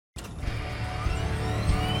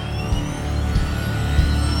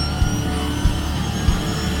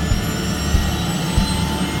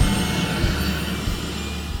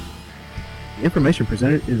The information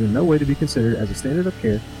presented is in no way to be considered as a standard of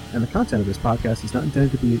care, and the content of this podcast is not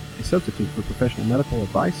intended to be a substitute for professional medical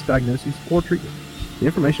advice, diagnosis, or treatment. The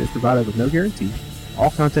information is provided with no guarantee.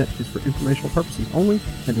 All content is for informational purposes only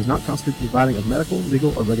and does not constitute the providing of medical,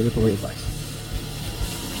 legal, or regulatory advice.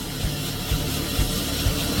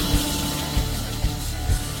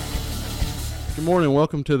 Good morning.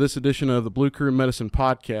 Welcome to this edition of the Blue Crew Medicine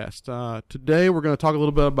Podcast. Today we're going to talk a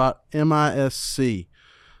little bit about MISC.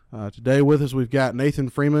 Today with us we've got Nathan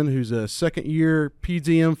Freeman, who's a second-year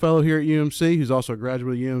PDM fellow here at UMMC, who's also a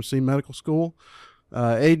graduate of UMMC Medical School.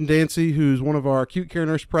 Adyn Dancy, who's one of our acute care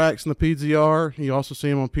nurse pracs in the PDR. You also see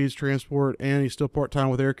him on Peds Transport, and he's still part-time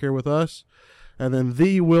with Air Care with us. And then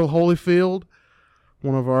the Will Holyfield,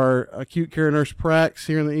 one of our acute care nurse pracs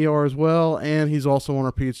here in the ER as well, and he's also on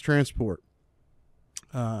our Peds Transport.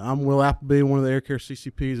 I'm Will Appleby, one of the Air Care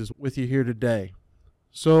CCPs, is with you here today.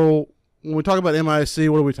 So when we talk about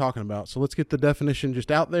MISC, what are we talking about? So let's get the definition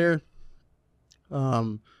just out there.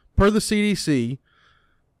 Per the CDC,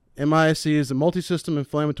 MISC is a multisystem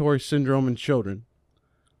inflammatory syndrome in children.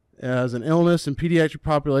 As an illness in pediatric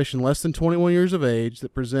population less than 21 years of age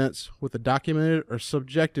that presents with a documented or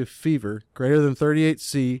subjective fever greater than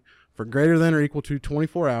 38C for greater than or equal to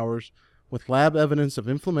 24 hours with lab evidence of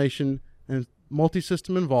inflammation and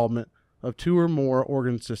multisystem involvement of two or more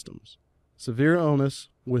organ systems. Severe illness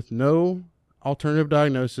with no alternative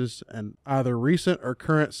diagnosis and either recent or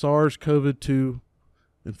current SARS-CoV-2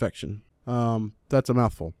 infection. That's a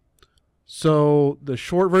mouthful. So the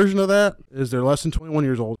short version of that is they're less than 21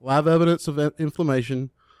 years old, lab evidence of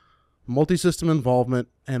inflammation, multisystem involvement,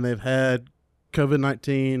 and they've had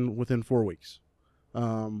COVID-19 within 4 weeks,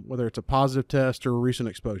 whether it's a positive test or a recent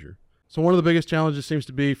exposure. So one of the biggest challenges seems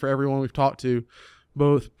to be for everyone we've talked to,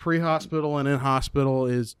 both pre-hospital and in hospital,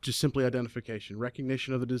 is just simply identification,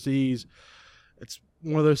 recognition of the disease. It's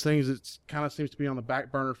one of those things that kind of seems to be on the back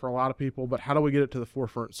burner for a lot of people, but how do we get it to the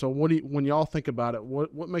forefront? So when y'all think about it,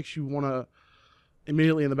 what makes you want to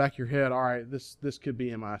immediately in the back of your head, all right, this could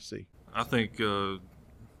be MISC? I think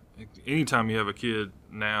anytime you have a kid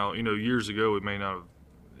now, years ago it may not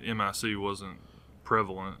have, MIC wasn't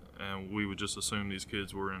prevalent, and we would just assume these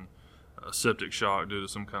kids were in a septic shock due to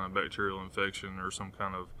some kind of bacterial infection or some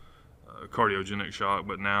kind of cardiogenic shock.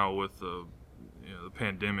 But now with the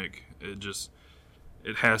pandemic,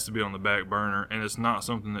 it has to be on the back burner, and it's not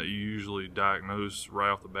something that you usually diagnose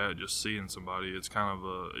right off the bat just seeing somebody. It's kind of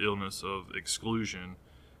a illness of exclusion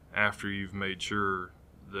after you've made sure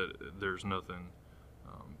that there's nothing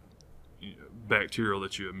bacterial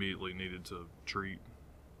that you immediately needed to treat.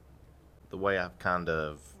 The way I've kind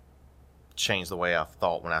of changed the way I've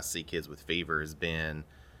thought when I see kids with fever has been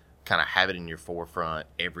kind of have it in your forefront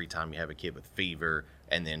every time you have a kid with fever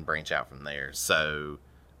and then branch out from there. So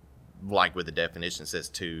like with the definition, it says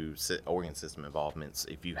two organ system involvements.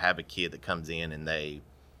 If you have a kid that comes in and they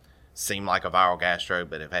seem like a viral gastro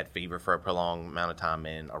but have had fever for a prolonged amount of time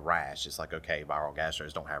and a rash, it's like, okay, viral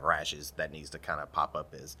gastros don't have rashes. That needs to kind of pop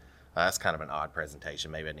up as that's kind of an odd presentation.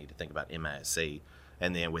 Maybe I need to think about MISC.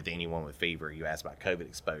 And then with anyone with fever, you ask about COVID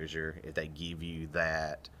exposure. If they give you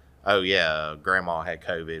that, oh yeah, grandma had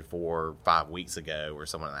COVID 4 or 5 weeks ago, or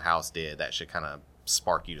someone in the house did, that should kind of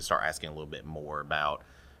spark you to start asking a little bit more about,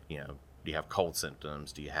 do you have cold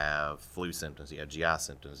symptoms? Do you have flu symptoms? Do you have GI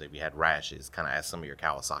symptoms? If you had rashes, kind of ask some of your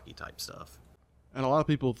Kawasaki type stuff. And a lot of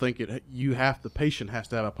people think the patient has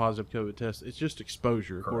to have a positive COVID test. It's just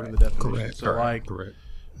exposure, according to the definition. Correct. So Correct.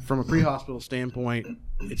 From a pre-hospital standpoint,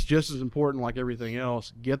 it's just as important like everything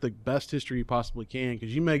else. Get the best history you possibly can,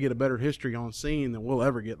 because you may get a better history on scene than we'll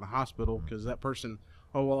ever get in the hospital, because that person,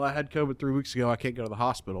 I had COVID 3 weeks ago, I can't go to the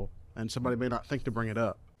hospital, and somebody may not think to bring it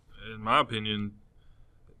up. In my opinion,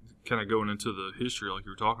 kind of going into the history like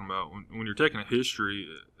you were talking about, when you're taking a history,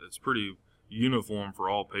 it's pretty uniform for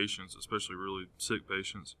all patients, especially really sick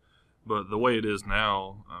patients. But the way it is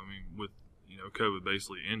now, with COVID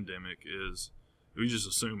basically endemic, is we just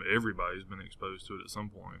assume everybody's been exposed to it at some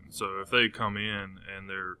point. So if they come in and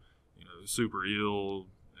they're, super ill,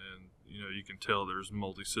 and, you can tell there's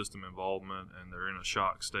multi-system involvement and they're in a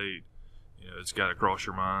shock state, it's got to cross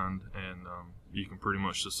your mind, and you can pretty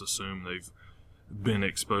much just assume they've been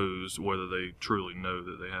exposed, whether they truly know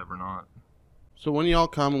that they have or not. So when y'all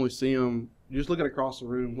commonly see them, you just looking across the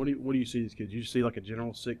room, what do you see these kids? You see like a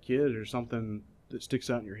general sick kid, or something that sticks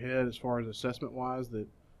out in your head as far as assessment-wise that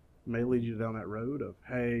may lead you down that road of,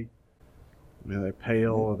 hey, they're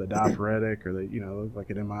pale, or they're diaphoretic, or they, look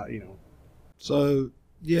like an MI, So,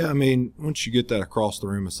 yeah, once you get that across the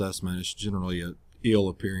room assessment, it's generally a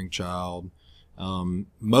ill-appearing child.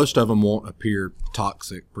 Most of them won't appear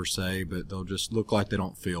toxic per se, but they'll just look like they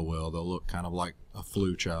don't feel well. They'll look kind of like a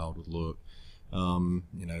flu child would look.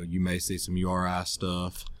 You may see some URI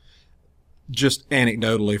stuff. Just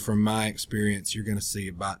anecdotally from my experience, you're going to see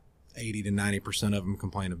about 80 to 90% of them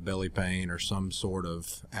complain of belly pain or some sort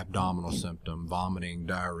of abdominal symptom, vomiting,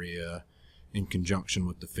 diarrhea, in conjunction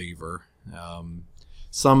with the fever.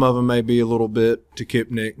 Some of them may be a little bit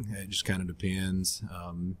tachypnic. It just kind of depends.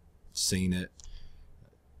 Seen it.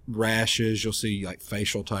 Rashes, you'll see like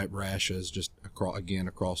facial type rashes just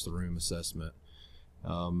across the room assessment.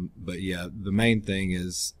 But yeah, the main thing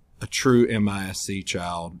is a true MISC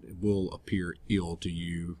child will appear ill to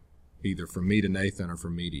you, either from me to Nathan or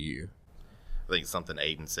from me to you. I think something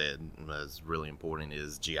Adyn said was really important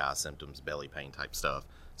is GI symptoms, belly pain type stuff.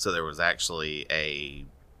 So there was actually a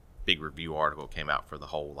big review article came out for the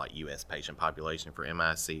whole U.S. patient population for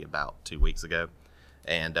MISC about 2 weeks ago.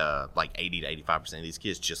 And 80 to 85% of these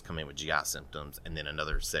kids just come in with GI symptoms, and then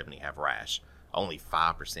another 70 have rash. Only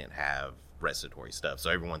 5% have respiratory stuff. So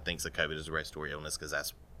everyone thinks that COVID is a respiratory illness because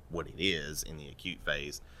that's what it is in the acute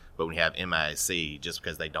phase. But when you have MISC, just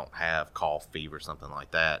because they don't have cough, fever, something like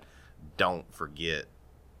that, don't forget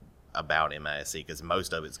about MISC, because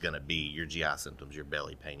most of it's going to be your GI symptoms, your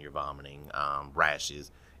belly pain, your vomiting,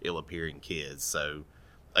 rashes, ill-appearing kids. So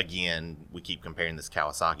again, we keep comparing this to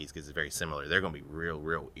Kawasaki's because it's very similar. They're going to be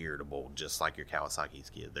real irritable, just like your Kawasaki's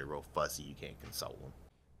kid. They're real fussy. You can't console them.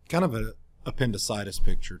 Kind of an appendicitis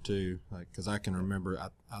picture too, because I can remember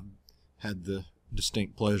I had the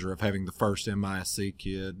distinct pleasure of having the first MISC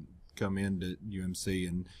kid come into UMC,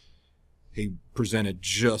 and he presented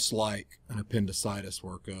just like an appendicitis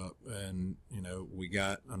workup. And we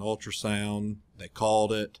got an ultrasound. They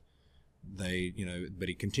called it. But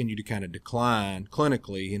he continued to kind of decline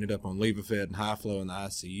clinically. He ended up on Levophed and high flow in the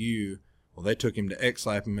ICU. Well, they took him to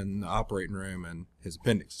XLAP him in the operating room, and his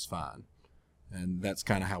appendix is fine. And that's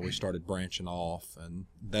kind of how we started branching off. And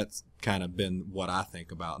that's kind of been what I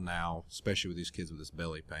think about now, especially with these kids with this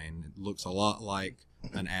belly pain. It looks a lot like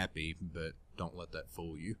an appy, but don't let that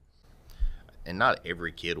fool you. And not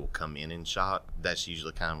every kid will come in shock. That's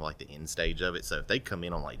usually kind of like the end stage of it. So if they come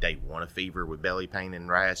in on day one of fever with belly pain and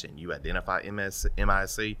rash, and you identify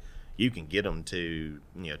MISC, you can get them to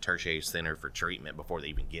tertiary center for treatment before they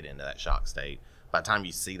even get into that shock state. By the time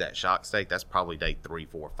you see that shock state, that's probably day 3,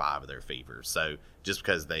 4, 5 of their fever. So just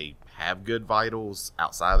because they have good vitals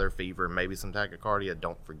outside of their fever, maybe some tachycardia,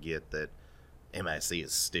 don't forget that MISC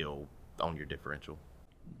is still on your differential.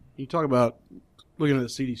 You talk about looking at the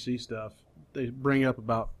CDC stuff. They bring up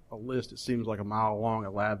about a list, it seems like a mile long,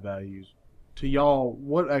 of lab values. To y'all,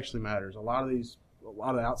 what actually matters? A lot of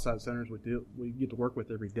the outside centers we get to work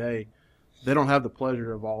with every day, they don't have the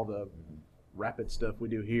pleasure of all the rapid stuff we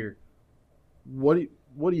do here. What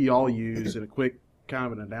do y'all use in a quick, kind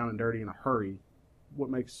of in a down and dirty, in a hurry? What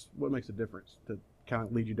makes a difference to kind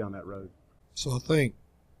of lead you down that road? So I think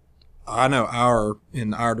I know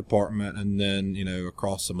in our department, and then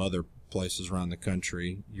across some other places around the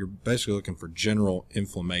country, you're basically looking for general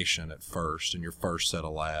inflammation at first in your first set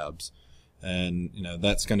of labs. And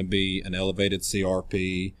that's going to be an elevated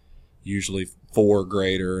CRP, usually 4 or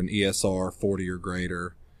greater, an ESR 40 or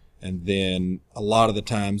greater. And then a lot of the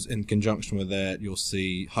times in conjunction with that, you'll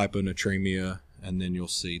see hyponatremia, and then you'll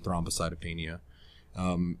see thrombocytopenia.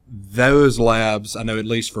 Those labs, I know at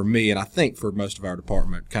least for me, and I think for most of our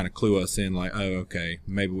department, kind of clue us in okay,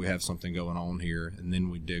 maybe we have something going on here, and then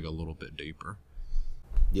we dig a little bit deeper.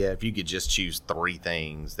 Yeah, if you could just choose 3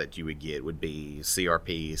 things that you would get, would be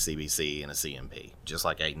CRP, CBC, and a CMP. Just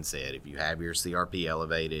like Adyn said, if you have your CRP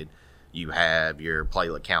elevated, you have your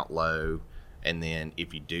platelet count low, and then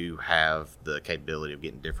if you do have the capability of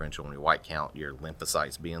getting differential on your white count, your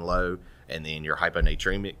lymphocytes being low, and then your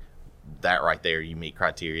hyponatremic, that right there, you meet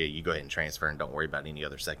criteria, you go ahead and transfer and don't worry about any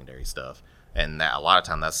other secondary stuff. And that, a lot of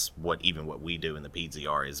time, that's what we do in the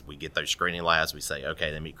PEDS is we get those screening labs, we say,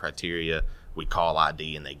 okay, they meet criteria, we call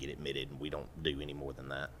ID, and they get admitted, and we don't do any more than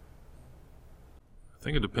that. I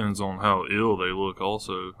think it depends on how ill they look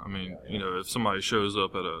also. I mean, if somebody shows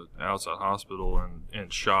up at an outside hospital and in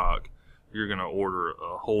shock, you're going to order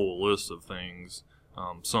a whole list of things.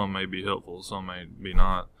 Some may be helpful, some may be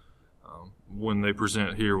not. When they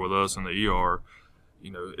present here with us in the ER,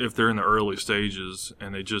 if they're in the early stages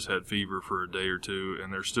and they just had fever for a day or two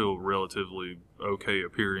and they're still relatively okay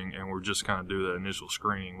appearing, and we're just kind of do that initial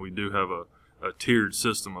screening, we do have a tiered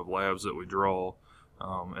system of labs that we draw.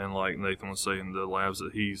 And like Nathan was saying, the labs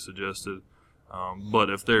that he suggested. But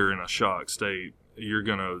if they're in a shock state, you're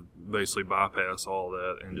going to basically bypass all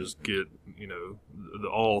that and just get,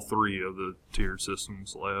 all 3 of the tiered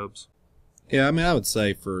systems labs. Yeah, I mean, I would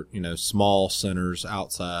say for, small centers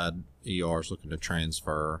outside ERs looking to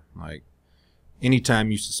transfer,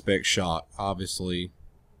 anytime you suspect shock, obviously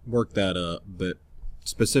work that up. But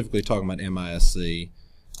specifically talking about MISC,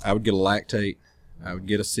 I would get a lactate, I would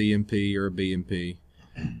get a CMP or a BMP,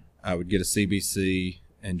 I would get a CBC,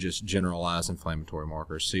 and just generalized inflammatory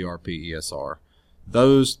markers, CRP, ESR.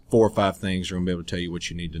 Those 4 or 5 things are going to be able to tell you what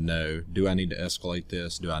you need to know. Do I need to escalate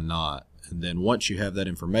this? Do I not? And then once you have that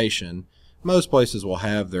information, most places will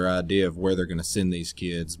have their idea of where they're going to send these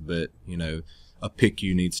kids, but, a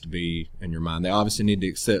PICU needs to be in your mind. They obviously need to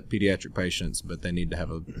accept pediatric patients, but they need to have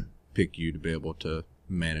a PICU to be able to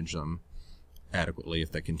manage them adequately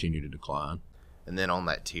if they continue to decline. And then on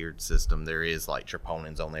that tiered system, there is like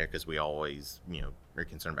troponins on there because we always, are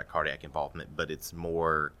concerned about cardiac involvement, but it's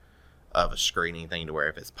more of a screening thing to where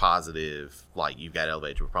if it's positive, like you've got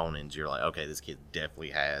elevated troponins, you're like, okay, this kid definitely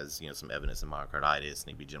has, some evidence of myocarditis,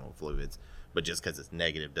 need to be general fluids. But just because it's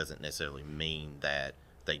negative doesn't necessarily mean that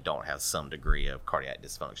they don't have some degree of cardiac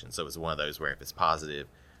dysfunction. So it's one of those where if it's positive,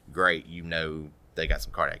 great, they got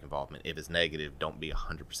some cardiac involvement. If it's negative, don't be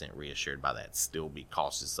 100% reassured by that. Still be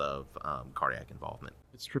cautious of cardiac involvement.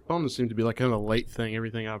 It's troponins seem to be like kind of a late thing.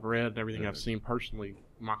 Everything I've read and everything I've seen personally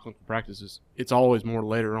in my clinical practices, it's always more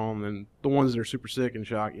later on than the ones that are super sick and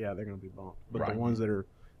shocked. Yeah, they're going to be bumped. But the ones that are,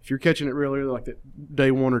 if you're catching it real early, like that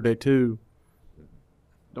day 1 or day 2,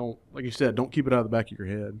 don't, like you said, don't keep it out of the back of your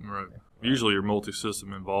head. Right. Usually your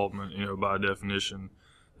multi-system involvement, by definition,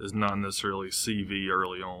 is not necessarily CV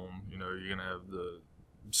early on. You're going to have the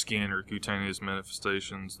skin or cutaneous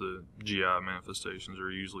manifestations. The GI manifestations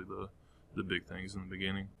are usually the big things in the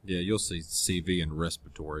beginning. Yeah, you'll see CV and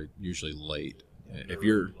respiratory usually late. If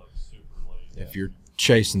you're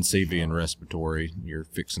chasing CV and respiratory, you're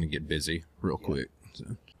fixing to get busy real quick. So.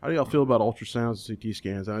 How do y'all feel about ultrasounds and CT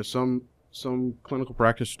scans? I know some clinical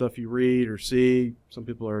practice stuff you read or see, some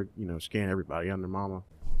people are, scan everybody and their mama.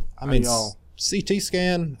 CT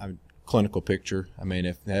scan, clinical picture.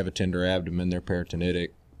 If they have a tender abdomen, they're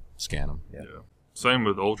peritonitic, scan them. Yeah. Same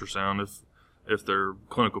with ultrasound. If their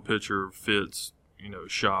clinical picture fits,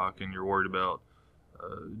 shock, and you're worried about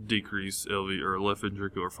decreased LV or left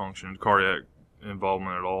ventricular function, cardiac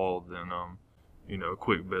involvement at all, then a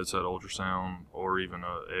quick bedside ultrasound or even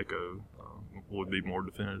a echo would be more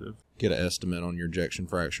definitive. Get an estimate on your ejection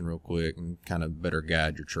fraction real quick and kind of better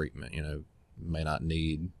guide your treatment. You may not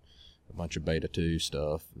need a bunch of beta 2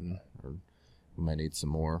 stuff, or you may need some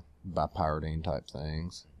more bipyridine type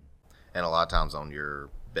things. And a lot of times on your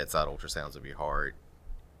bedside ultrasounds of your heart,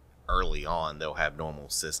 early on they'll have normal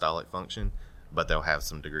systolic function, but they'll have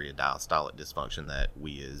some degree of diastolic dysfunction that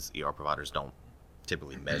we as ER providers don't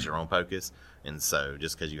typically measure on POCUS. And so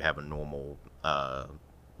just because you have a normal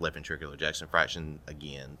left ventricular ejection fraction,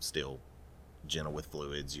 again, still gentle with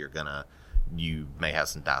fluids, you may have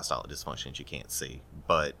some diastolic dysfunction that you can't see.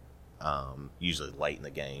 But usually late in the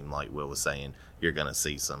game, like Will was saying, you're gonna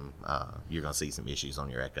see some issues on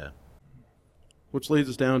your echo. Which leads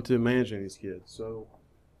us down to managing these kids. So,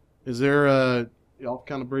 is there y'all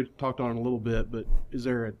kind of talked on it a little bit, but is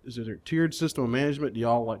there a tiered system of management? Do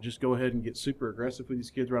y'all just go ahead and get super aggressive with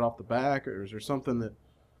these kids right off the back, or is there something that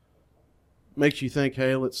makes you think,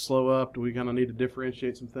 hey, let's slow up? Do we kind of need to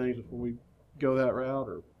differentiate some things before we go that route,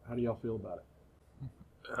 or how do y'all feel about it?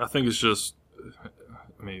 I think it's just,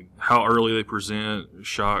 how early they present,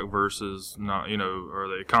 shock versus not, are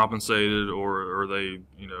they compensated or are they,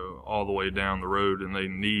 all the way down the road and they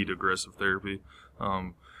need aggressive therapy?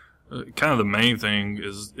 Kind of the main thing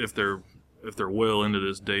is if they're well into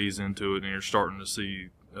this, days into it, and you're starting to see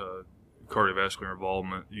cardiovascular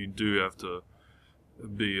involvement, you do have to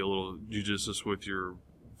be a little judicious with your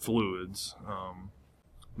fluids.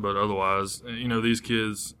 But otherwise, these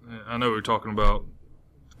kids, I know we're talking about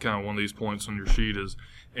kind of one of these points on your sheet is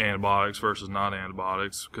antibiotics versus not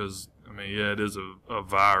antibiotics, because, it is a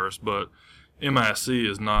virus, but MISC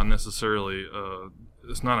is not necessarily,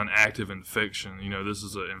 it's not an active infection. This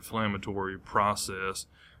is an inflammatory process.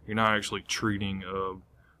 You're not actually treating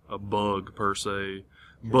a bug per se,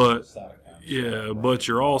 but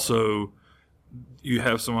you're also, you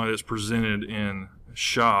have somebody that's presented in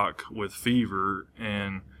shock with fever,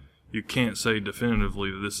 and you can't say definitively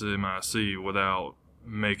that this is MIC without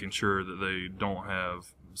making sure that they don't have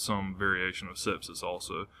some variation of sepsis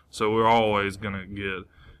also. So we're always going to get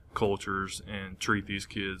cultures and treat these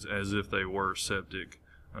kids as if they were septic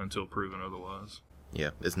until proven otherwise.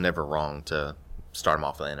 Yeah, it's never wrong to start them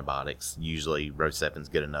off with antibiotics. Usually Rocephin's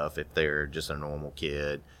good enough if they're just a normal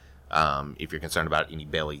kid. If you're concerned about any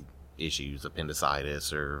belly issues,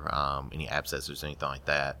 appendicitis or any abscesses or anything like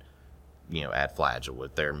that, add Flagyl.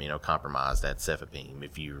 If they're immunocompromised, add Cefepime.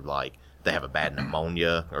 If you're they have a bad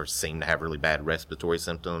pneumonia or seem to have really bad respiratory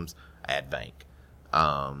symptoms, add Vanc.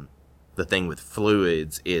 The The thing with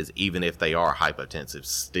fluids is even if they are hypotensive,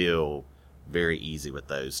 still very easy with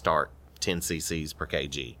those. Start 10 cc's per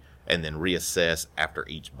kg and then reassess after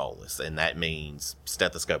each bolus. And that means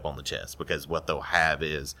stethoscope on the chest, because what they'll have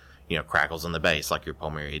is, crackles in the base, like your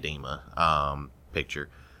pulmonary edema picture.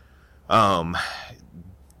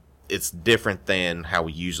 It's different than how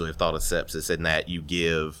we usually have thought of sepsis, in that you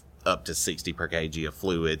give up to 60 per kg of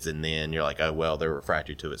fluids and then you're like, oh, well, they're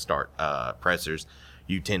refractory to it, start pressors.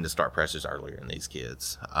 You tend to start pressors earlier in these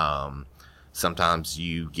kids. Sometimes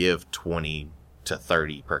you give 20 to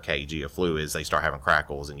 30 per kg of fluids, they start having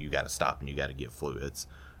crackles and you got to stop and you got to give fluids.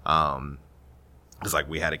 It's like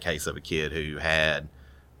we had a case of a kid who had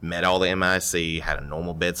met all the MIC, had a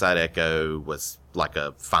normal bedside echo, was like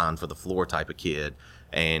a fine for the floor type of kid,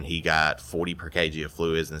 and he got 40 per kg of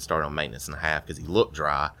fluids and started on maintenance and a half because he looked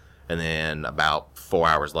dry. And then about 4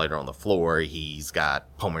 hours later on the floor, he's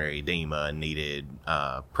got pulmonary edema and needed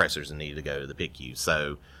pressors and needed to go to the PICU.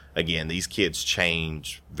 So, again, these kids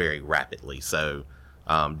change very rapidly. So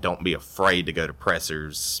don't be afraid to go to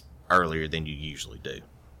pressors earlier than you usually do.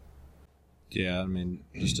 Yeah, I mean,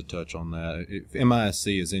 just to touch on that, if MISC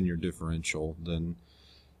is in your differential, then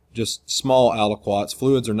just small aliquots.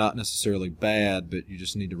 Fluids are not necessarily bad, but you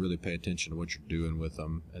just need to really pay attention to what you're doing with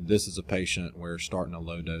them. And this is a patient where starting a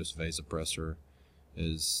low-dose vasopressor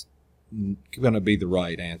is going to be the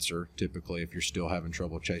right answer, typically, if you're still having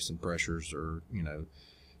trouble chasing pressures or,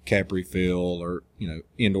 cap refill or,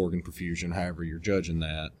 end organ perfusion, however you're judging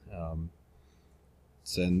that.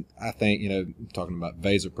 And I think, talking about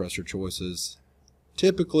vasopressor choices,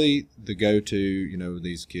 typically the go-to,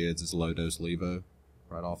 these kids is low-dose levo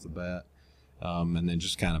right off the bat, and then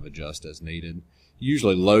just kind of adjust as needed.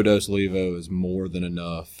 Usually low-dose levo is more than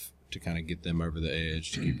enough to kind of get them over the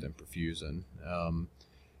edge to keep them perfusing.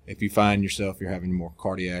 If you find yourself you're having more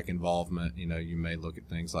cardiac involvement, you may look at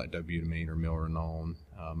things like dobutamine or milrinone.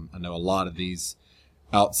 I know a lot of these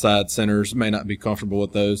outside centers may not be comfortable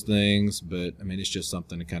with those things, but it's just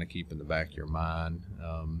something to kind of keep in the back of your mind.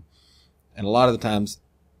 And a lot of the times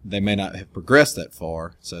they may not have progressed that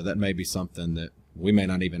far, so that may be something that we may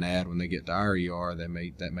not even add when they get to our ER. That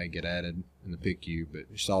may get added in the PICU, but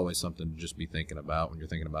it's always something to just be thinking about when you're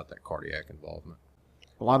thinking about that cardiac involvement.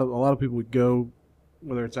 A lot of people would go,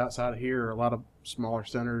 whether it's outside of here or a lot of smaller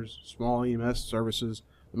centers, small EMS services,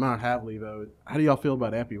 they might not have levo. How do y'all feel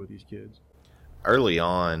about epi with these kids? Early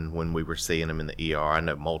on, when we were seeing them in the ER, I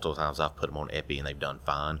know multiple times I've put them on epi and they've done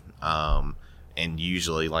fine. And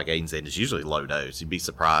usually, like Adyn said, it's usually low dose. You'd be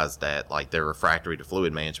surprised that they're refractory to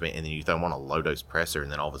fluid management, and then you throw them on a low dose pressor, and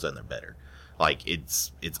then all of a sudden they're better.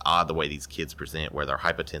 It's odd the way these kids present, where they're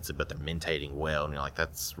hypotensive but they're mentating well, and you're like,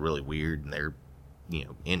 that's really weird. And they're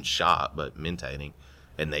in shock but mentating,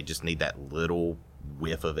 and they just need that little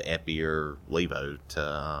whiff of epi or levo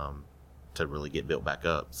to really get built back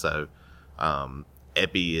up. So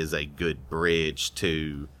epi is a good bridge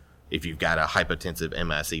to, if you've got a hypotensive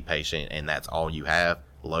MIC patient and that's all you have,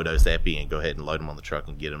 low dose epi and go ahead and load them on the truck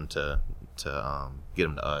and get them to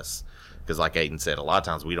us. Because like Adyn said, a lot of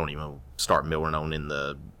times we don't even start milrinone in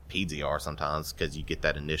the PDR sometimes, because you get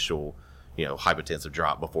that initial hypotensive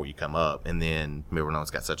drop before you come up, and then milrinone's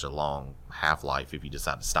got such a long half-life. If you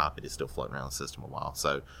decide to stop it, it's still floating around the system a while.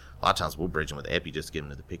 So a lot of times we'll bridge them with epi, just to get them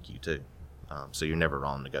to the PICU too. So you're never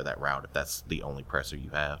wrong to go that route if that's the only pressor you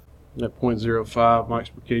have. That 0.05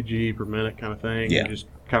 mics per kg per minute kind of thing. Yeah. You just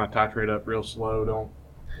kind of titrate up real slow.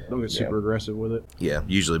 Don't get super aggressive with it. Yeah,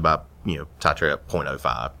 usually by titrate up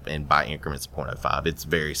 0.05, and by increments of 0.05. It's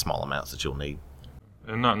very small amounts that you'll need.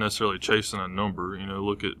 And not necessarily chasing a number.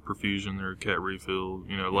 Look at perfusion, their cat refill.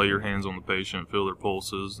 Lay your hands on the patient, feel their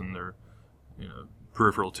pulses and their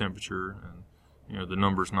peripheral temperature, and the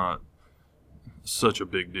number's not such a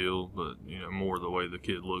big deal, but more the way the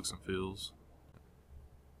kid looks and feels.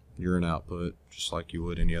 Urine output, just like you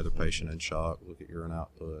would any other patient in shock. Look at urine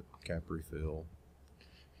output, cap refill.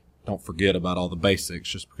 Don't forget about all the basics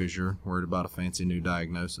just because you're worried about a fancy new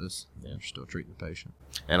diagnosis. Yeah. You're still treating the patient.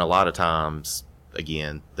 And a lot of times,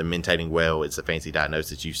 again, the mentating well, it's a fancy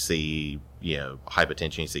diagnosis. You see,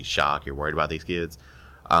 hypotension, you see shock, you're worried about these kids.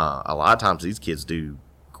 A lot of times these kids do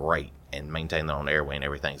great and maintain their own airway and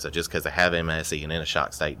everything. So just because they have MSE and in a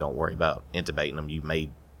shock state, don't worry about intubating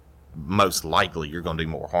them. Most likely you're going to do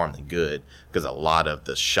more harm than good, because a lot of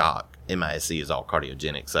the shock MISC is all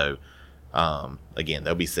cardiogenic. So again,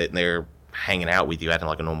 they'll be sitting there hanging out with you acting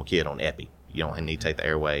like a normal kid on epi. You don't need to take the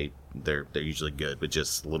airway. They're usually good, but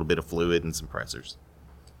just a little bit of fluid and some pressors.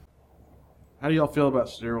 How do y'all feel about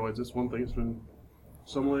steroids? That's one thing that's been,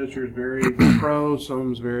 some literature is very pro,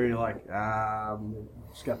 some's very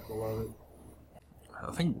skeptical of it.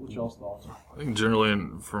 I think What's y'all's thoughts? I think generally,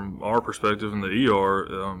 from our perspective in the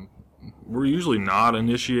ER, we're usually not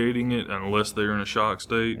initiating it unless they're in a shock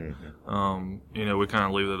state. Mm-hmm. We kind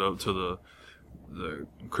of leave it up to the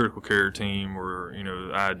critical care team or,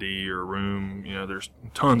 ID or room. There's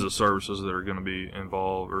tons of services that are going to be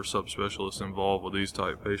involved or subspecialists involved with these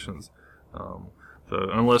type patients. So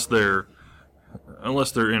unless they're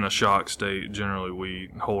in a shock state, generally we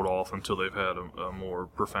hold off until they've had a more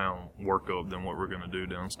profound workup than what we're going to do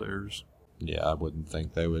downstairs. Yeah, I wouldn't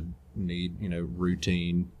think they would need,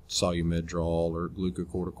 routine solumedrol or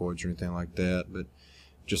glucocorticoids or anything like that. But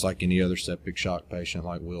just like any other septic shock patient,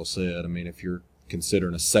 like Will said, I mean, if you're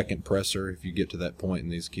considering a second pressor, if you get to that point in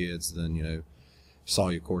these kids, then,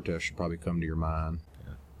 solucortest should probably come to your mind.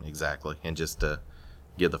 Yeah, exactly. And just to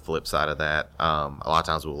give the flip side of that, a lot of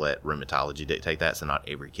times we'll let rheumatology dictate that, so not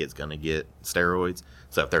every kid's going to get steroids.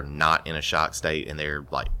 So if they're not in a shock state and they're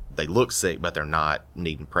they look sick, but they're not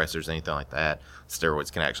needing pressors, anything like that,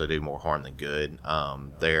 steroids can actually do more harm than good.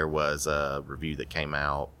 There was a review that came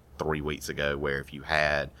out 3 weeks ago where if you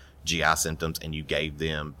had GI symptoms and you gave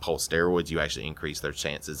them pulse steroids, you actually increased their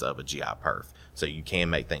chances of a GI perf. So you can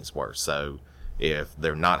make things worse. So if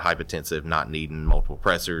they're not hypotensive, not needing multiple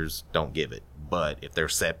pressors, don't give it. But if they're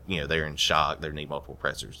they're in shock, they need multiple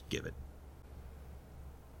pressors, give it.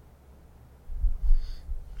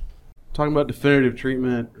 Talking about definitive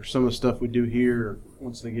treatment or some of the stuff we do here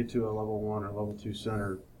once they get to a level 1 or level 2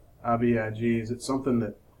 center, IVIG, is it something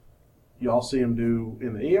that y'all see them do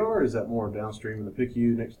in the ER, or is that more downstream in the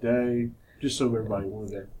PICU next day? Just so everybody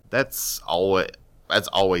was there. That's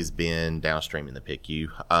always been downstream in the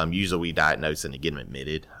PICU. Usually we diagnose and get them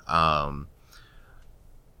admitted.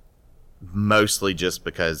 Mostly just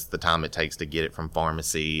because the time it takes to get it from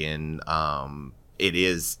pharmacy, and it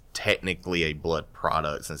is technically a blood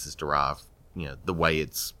product since it's derived, the way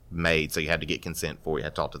it's made. So you have to get consent for it. You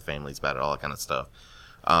have to talk to the families about it, all that kind of stuff.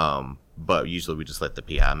 But usually we just let the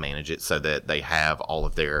PI manage it so that they have all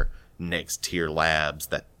of their next tier labs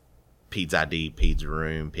that Peds ID, Peds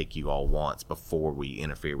Room, PICU all wants before we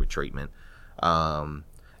interfere with treatment. And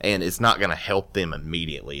it's not going to help them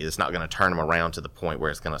immediately. It's not going to turn them around to the point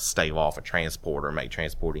where it's going to stave off a transport or make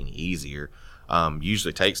transporting easier.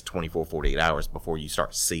 Usually takes 24, 48 hours before you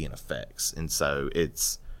start seeing effects. And so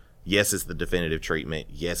it's the definitive treatment.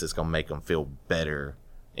 Yes, it's going to make them feel better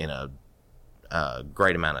in a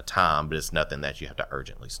great amount of time, but it's nothing that you have to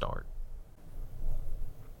urgently start.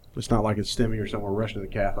 It's not like it's STEMI or something we're rushing to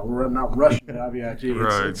the cath. We're not rushing to IVIG.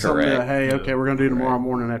 Right. It's something that, hey, Yeah. okay, we're going to do tomorrow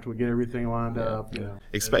morning after we get everything lined up.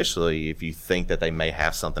 Especially if you think that they may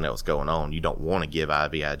have something else going on. You don't want to give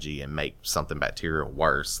IVIG and make something bacterial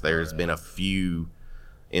worse. There's been a few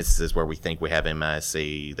instances where we think we have MISC,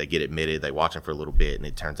 they get admitted, they watch them for a little bit, and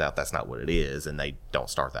it turns out that's not what it is, and they don't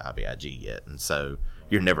start the IVIG yet. And so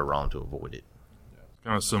you're never wrong to avoid it.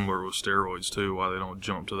 Kind of similar with steroids too, why they don't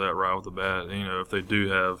jump to that right off the bat. If they do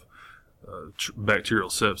have bacterial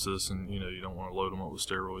sepsis, and you don't want to load them up with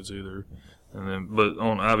steroids either. And then, but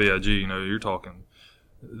on IVIG, you're talking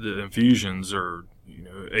the infusions are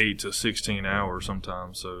 8 to 16 hours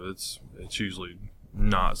sometimes, so it's usually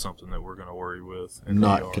not something that we're going to worry with.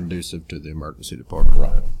 Not conducive to the emergency department,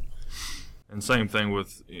 right? And same thing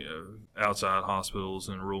with outside hospitals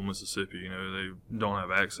in rural Mississippi. They don't have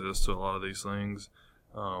access to a lot of these things.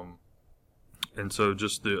 And so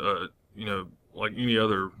just the, like any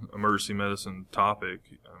other emergency medicine topic,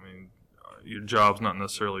 your job's not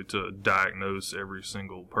necessarily to diagnose every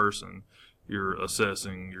single person. You're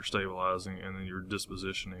assessing, you're stabilizing, and then you're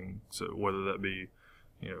dispositioning. So whether that be,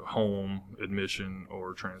 home, admission,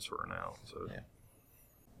 or transferring out. So.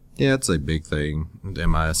 Yeah, it's a big thing. The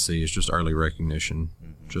MISC is just early recognition,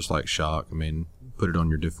 just like shock. Put it on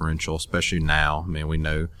your differential, especially now. We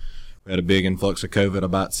know we had a big influx of COVID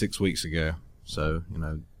about 6 weeks ago. So,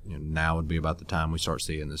 now would be about the time we start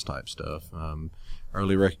seeing this type of stuff.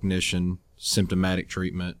 Early recognition, symptomatic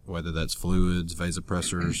treatment, whether that's fluids,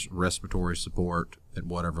 vasopressors, respiratory support at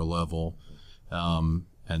whatever level, and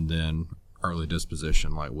then early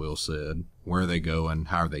disposition, like Will said. Where are they going?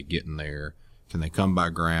 How are they getting there? Can they come by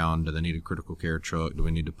ground? Do they need a critical care truck? Do we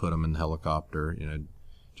need to put them in the helicopter?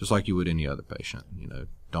 Just like you would any other patient.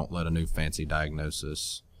 Don't let a new fancy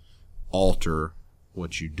diagnosis alter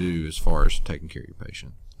what you do as far as taking care of your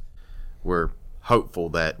patient. We're hopeful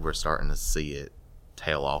that we're starting to see it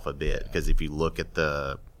tail off a bit, because if you look at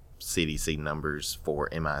the CDC numbers for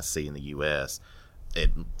MIC in the U.S., it,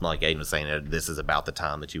 like Adyn was saying, this is about the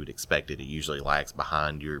time that you would expect it. It usually lags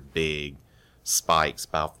behind your big spikes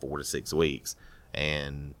about 4 to 6 weeks.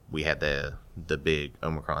 And we had the big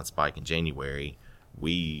Omicron spike in January,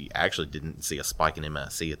 we actually didn't see a spike in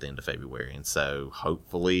MIC at the end of February. And so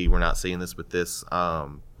hopefully we're not seeing this with this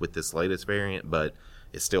latest variant, but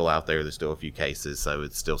it's still out there. There's still a few cases, so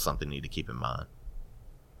it's still something you need to keep in mind.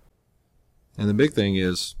 And the big thing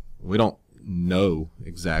is we don't know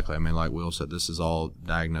exactly. I mean, like Will said, this is all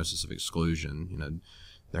diagnosis of exclusion. You know,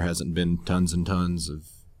 there hasn't been tons and tons of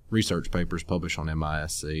research papers published on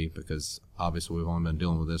MISC because obviously we've only been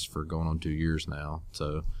dealing with this for going on 2 years now.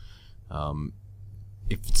 So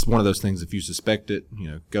if it's one of those things, if you suspect it,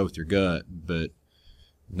 you know, go with your gut, but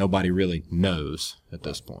nobody really knows at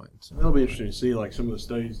this point. So. It'll be interesting to see, like, some of the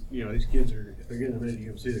studies. You know, these kids are, if they're getting them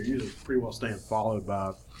into UMC, they're usually pretty well staying followed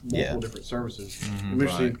by multiple different services. I'm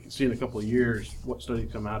interested in seeing a couple of years what studies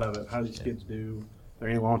come out of it, how these kids do, are there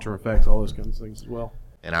any long-term effects, all those kinds of things as well.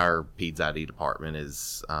 And our PEDS ID department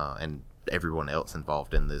is, and everyone else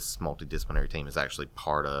involved in this multidisciplinary team is actually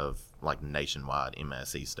part of like nationwide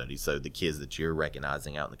MSC studies. So the kids that you're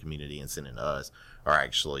recognizing out in the community and sending to us are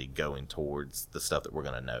actually going towards the stuff that we're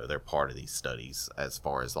going to know. They're part of these studies as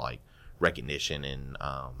far as like recognition and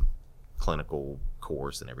clinical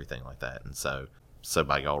course and everything like that. And so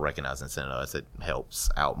by y'all recognizing and sending to us, it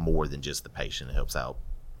helps out more than just the patient. It helps out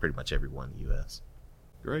pretty much everyone in the U.S.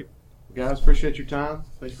 Great. Guys, appreciate your time.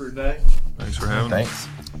 Thanks for today. Thanks for having us.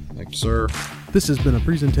 Thanks. Thank you, sir. This has been a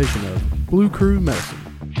presentation of Blue Crew Medicine.